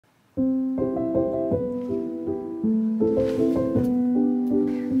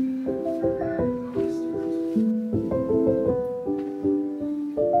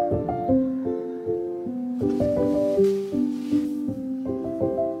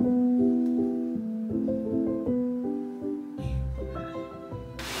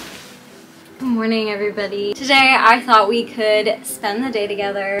morning, everybody. Today I thought we could spend the day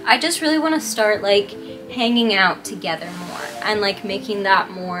together. I just really want to start like hanging out together more and like making that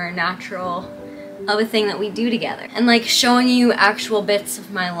more natural of a thing that we do together and like showing you actual bits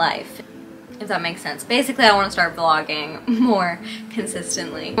of my life, if that makes sense. Basically, I want to start vlogging more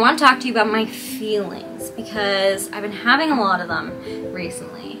consistently. I want to talk to you about my feelings because I've been having a lot of them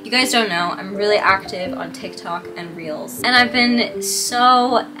recently. If you guys don't know, I'm really active on TikTok and Reels, and I've been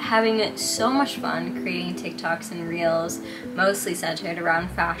having so much fun creating TikToks and Reels, mostly centered around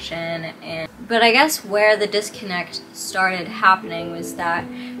fashion. But I guess where the disconnect started happening was that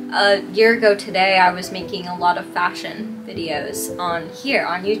a year ago today I was making a lot of fashion videos on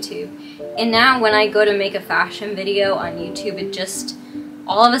YouTube, and now when I go to make a fashion video on YouTube, it just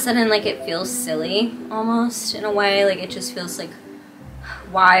all of a sudden like it feels silly almost in a way. Like it just feels like,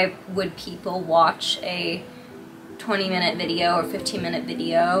 why would people watch a 20-minute video or 15-minute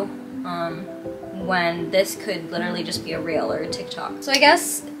video when this could literally just be a reel or a TikTok? So I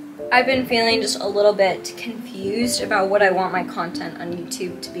guess I've been feeling just a little bit confused about what I want my content on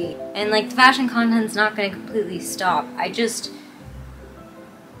YouTube to be. And like the fashion content's not going to completely stop.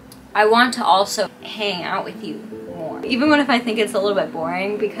 I want to also hang out with you more. Even when if I think it's a little bit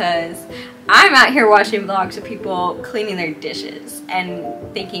boring, because I'm out here watching vlogs of people cleaning their dishes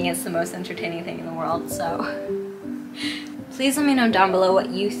and thinking it's the most entertaining thing in the world, so please let me know down below what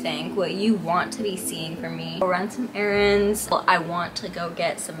you think, what you want to be seeing from me. I'll run some errands. I want to go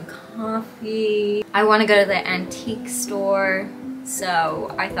get some coffee. I want to go to the antique store.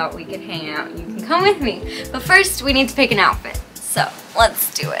 So I thought we could hang out and you can come with me. But first we need to pick an outfit. So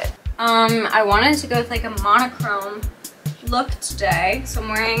let's do it. I wanted to go with like a monochrome look today. So I'm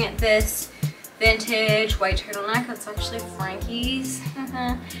wearing this vintage white turtleneck. That's actually Frankie's.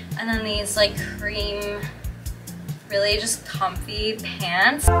 And then these like cream, really just comfy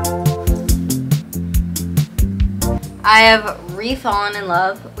pants. I have re-fallen in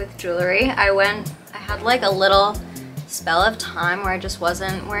love with jewelry. I had like a little spell of time where I just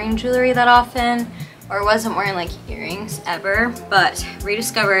wasn't wearing jewelry that often, or wasn't wearing like earrings ever, but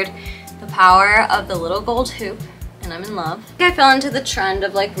rediscovered the power of the little gold hoop, and I'm in love. I fell into the trend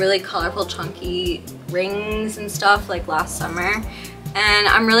of like really colorful chunky rings and stuff like last summer, and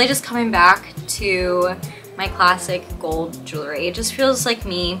I'm really just coming back to my classic gold jewelry. It just feels like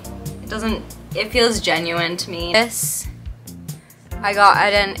me. It feels genuine to me. This I got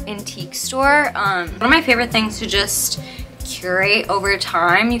at an antique store. One of my favorite things to just curate over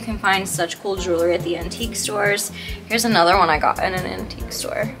time. You can find such cool jewelry at the antique stores. Here's another one I got at an antique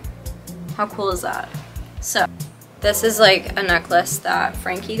store. How cool is that? So this is like a necklace that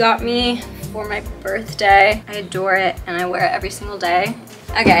Frankie got me for my birthday. I adore it and I wear it every single day.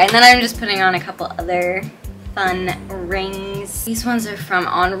 Okay, and then I'm just putting on a couple other fun rings. These ones are from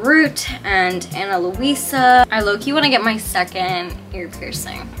En Route and Ana Luisa. I low-key want to get my second ear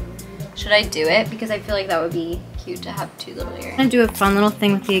piercing. Should I do it? Because I feel like that would be cute to have two little ears. I'm gonna do a fun little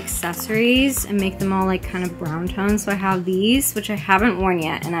thing with the accessories and make them all like kind of brown tones. So I have these, which I haven't worn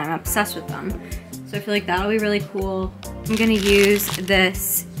yet, and I'm obsessed with them. So I feel like that'll be really cool. I'm gonna use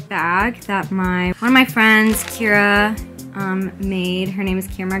this bag that one of my friends, Kira, made. Her name is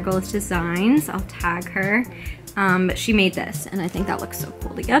Kira Margolis Designs. I'll tag her. But she made this, and I think that looks so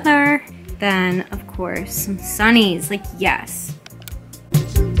cool together. Then, of course, some sunnies. Like, yes.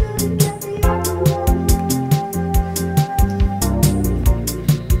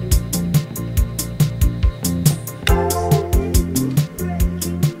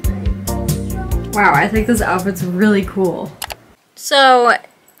 Wow, I think this outfit's really cool. So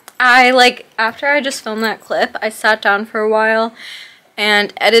after I just filmed that clip, I sat down for a while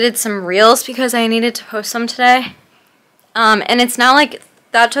and edited some reels because I needed to post some today. And it's now like,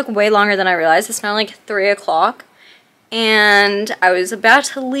 that took way longer than I realized. It's now like 3 o'clock and I was about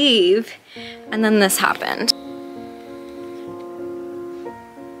to leave and then this happened.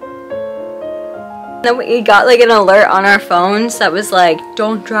 Then we got like an alert on our phones that was like,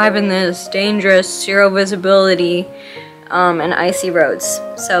 don't drive in this dangerous, zero visibility, and icy roads.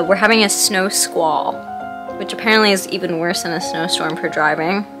 So we're having a snow squall, which apparently is even worse than a snowstorm for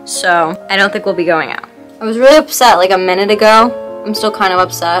driving. So I don't think we'll be going out. I was really upset like a minute ago. I'm still kind of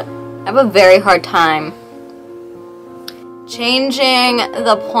upset. I have a very hard time changing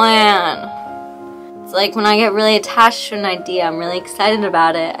the plan. It's like when I get really attached to an idea, I'm really excited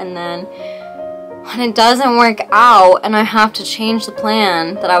about it, and then when it doesn't work out and I have to change the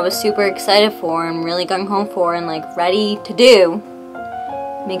plan that I was super excited for and really gung-ho for and like ready to do,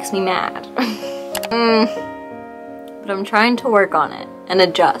 it makes me mad. But I'm trying to work on it and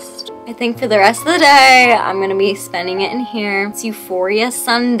adjust. I I think for the rest of the day, I'm gonna be spending it in here. It's Euphoria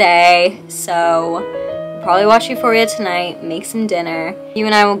Sunday, so we'll probably watch Euphoria tonight, make some dinner. You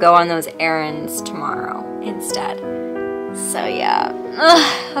and I will go on those errands tomorrow instead. So yeah,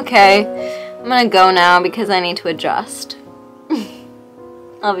 okay. I'm gonna go now because I need to adjust.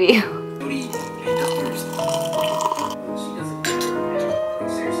 Love you.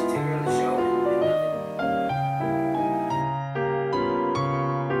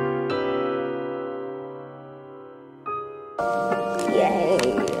 Yay.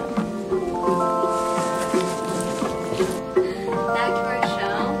 Back to our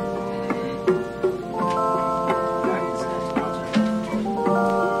show.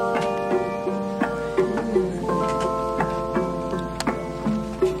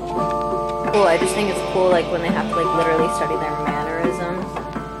 Cool, I just think it's cool like when they have to like literally study their mannerisms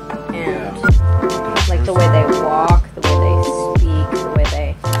and like the way they walk, the way they speak, the way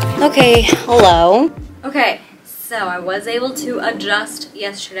they... Okay, hello. Okay. So I was able to adjust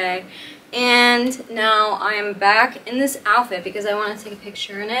yesterday and now I am back in this outfit because I want to take a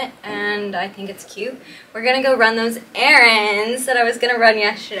picture in it and I think it's cute. We're gonna go run those errands that I was gonna run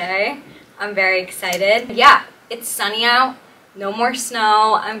yesterday. I'm very excited. Yeah, it's sunny out, no more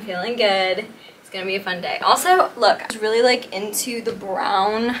snow, I'm feeling good. It's gonna be a fun day. Also, look, I was really like into the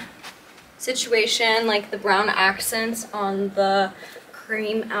brown situation, like the brown accents on the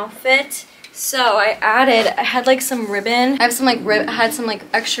cream outfit. So I had like some ribbon. I have some had some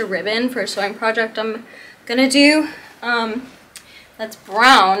extra ribbon for a sewing project I'm gonna do. That's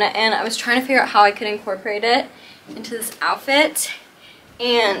brown, and I was trying to figure out how I could incorporate it into this outfit,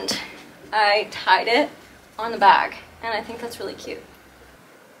 and I tied it on the bag, and I think that's really cute.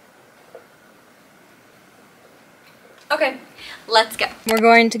 Okay, let's go. We're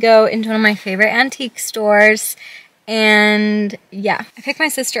going to go into one of my favorite antique stores. And yeah, I picked my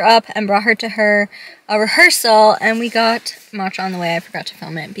sister up and brought her to her rehearsal, and we got matcha on the way. I forgot to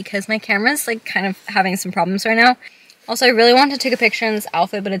film it because my camera's like kind of having some problems right now. Also, I really want to take a picture in this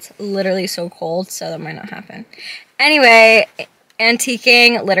outfit, but it's literally so cold, so that might not happen. Anyway,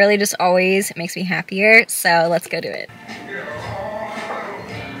 antiquing literally just always makes me happier, so let's go do it.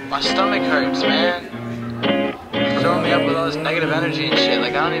 My stomach hurts, man. Filling me up with all this negative energy and shit.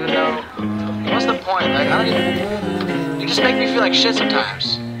 Like, I don't even know. What's the point? Like, I don't even... You just make me feel like shit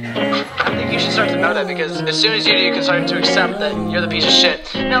sometimes. I think you should start to know that, because as soon as you do, you can start to accept that you're the piece of shit.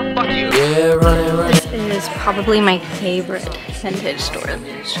 No, fuck you. Yeah, running. This is probably my favorite vintage store.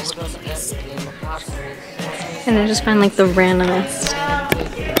 It's just nice. And I just find like the randomest.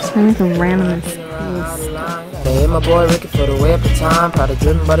 Hey, my boy Ricky for the way up the time. Powder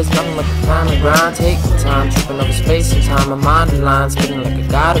driven, but it's nothing but the time to grind. Take the time, tripping over space and time. My mind in line, speaking like a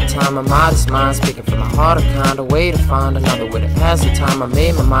god of time. My modest mind, speaking from my heart, a kind of way to find another way to pass the time. I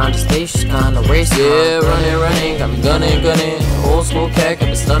made my mind a station kind of race. Yeah, running, got me gunning. Old school cat, got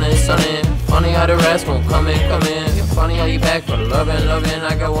me stunning. Funny how the rest won't come in. Funny how you back for the loving.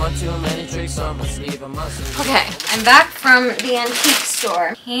 I got one too many tricks on my sleeve. Okay, I'm back from the antique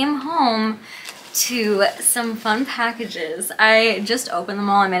store. Came home to some fun packages. I just opened them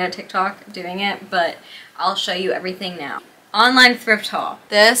all. I made a TikTok doing it, but I'll show you everything now. Online thrift haul.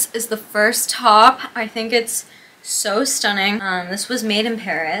 This is the first top. I think it's so stunning. This was made in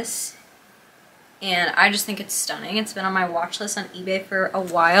Paris, and I just think it's stunning. It's been on my watch list on eBay for a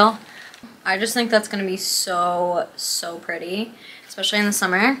while. I just think that's gonna be so pretty, especially in the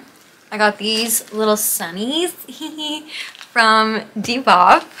summer. I got these little sunnies from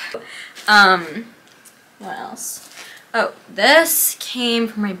Depop. What else? Oh, this came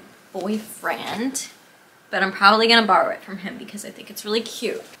from my boyfriend, but I'm probably gonna borrow it from him because I think it's really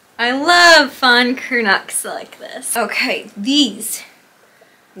cute. I love fun crew necks like this. Okay, these.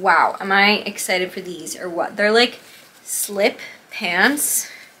 Wow, am I excited for these or what? They're like slip pants,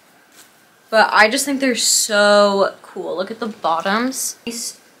 but I just think they're so cool. Look at the bottoms.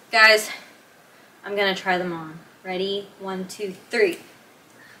 These guys, I'm gonna try them on. Ready? 1, 2, 3.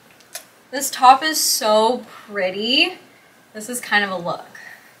 This top is so pretty. This is kind of a look.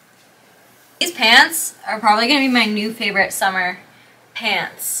 These pants are probably gonna be my new favorite summer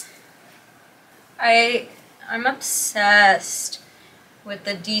pants. I'm obsessed with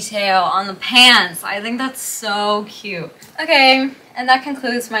the detail on the pants. I think that's so cute. Okay, and that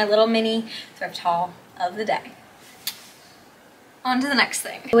concludes my little mini thrift haul of the day. On to the next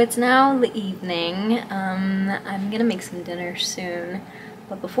thing. So it's now the evening. I'm gonna make some dinner soon.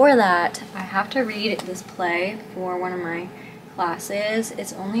 But before that, I have to read this play for one of my classes.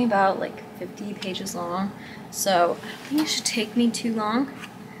 It's only about like 50 pages long, so I don't think it should take me too long.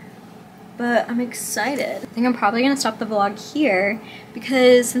 but I'm excited. I think I'm probably gonna stop the vlog here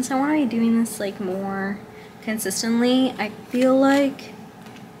because since I want to be doing this like more consistently, I feel like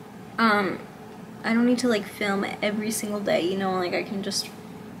I don't need to like film every single day, you know, like I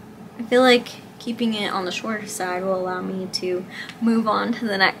feel like keeping it on the shorter side will allow me to move on to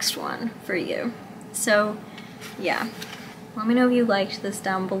the next one for you. So yeah, let me know if you liked this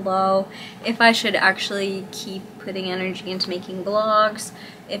down below, if I should actually keep putting energy into making vlogs,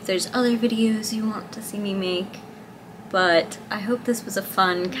 if there's other videos you want to see me make. But I hope this was a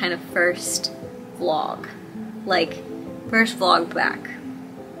fun kind of first vlog, like first vlog back.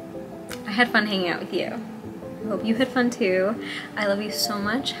 I had fun hanging out with you. I hope you had fun too. I love you so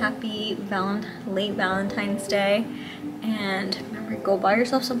much. Happy late Valentine's Day. And remember, go buy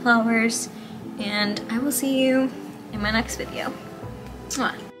yourself some flowers. And I will see you in my next video.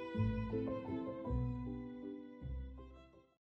 Mwah.